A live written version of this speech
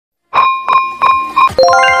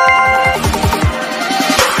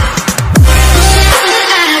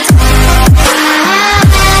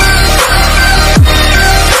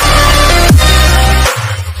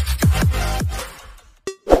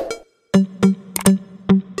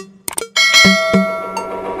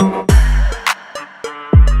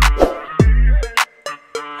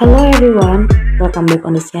welcome back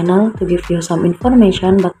on this channel to give you some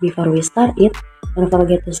information. But before we start it, don't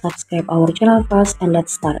forget to subscribe our channel first, and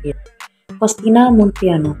let's start it. Costina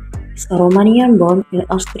Munteanu is a Romanian-born and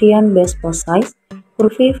Austrian-based plus-size,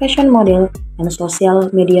 curvy fashion model and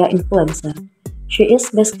social media influencer. She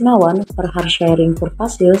is best known for her sharing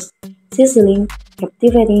curvaceous, sizzling,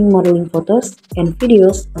 captivating modeling photos and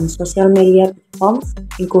videos on social media platforms,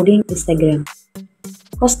 including Instagram.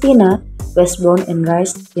 Costina was born and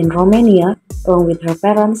raised in Romania along with her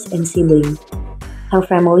parents and siblings. Her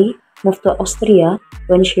family moved to Austria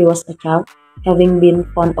when she was a child, having been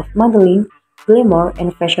fond of modeling, glamour,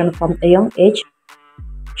 and fashion from a young age.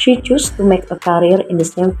 She chose to make a career in the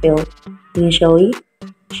same field. Initially,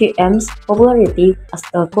 she aims popularity as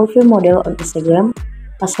a curvy model on Instagram,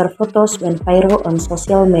 as her photos went viral on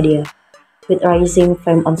social media. With rising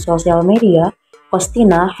fame on social media,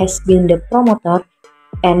 Costina has been the promoter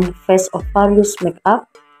and face of various makeup,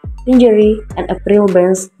 lingerie, and apparel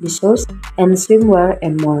brands, shoes, and swimwear,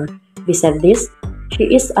 and more. Besides this,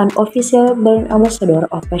 she is an official brand ambassador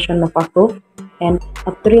of Fashion Nova Group and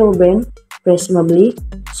apparel brand. Presumably,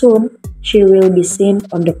 soon she will be seen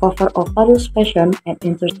on the cover of various fashion and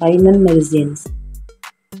entertainment magazines.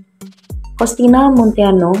 Costina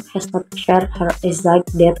Munteanu has not shared her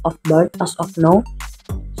exact date of birth as of now,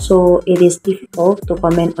 so it is difficult to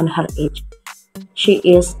comment on her age. She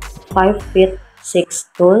is 5 feet 6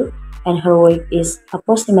 tall and her weight is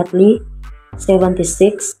approximately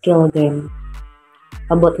 76 kg.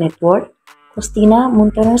 About net worth, Costina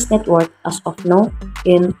Munteanu's net worth as of now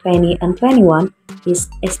in 2021 is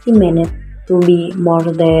estimated to be more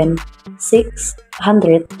than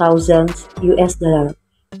 $600,000 US.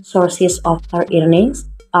 Sources of her earnings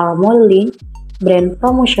are modeling, brand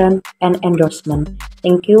promotion, and endorsement.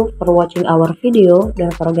 Thank you for watching our video.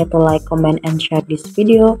 Don't forget to like, comment, and share this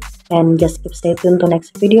video. And just keep stay tuned to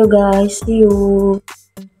next video, guys. See you.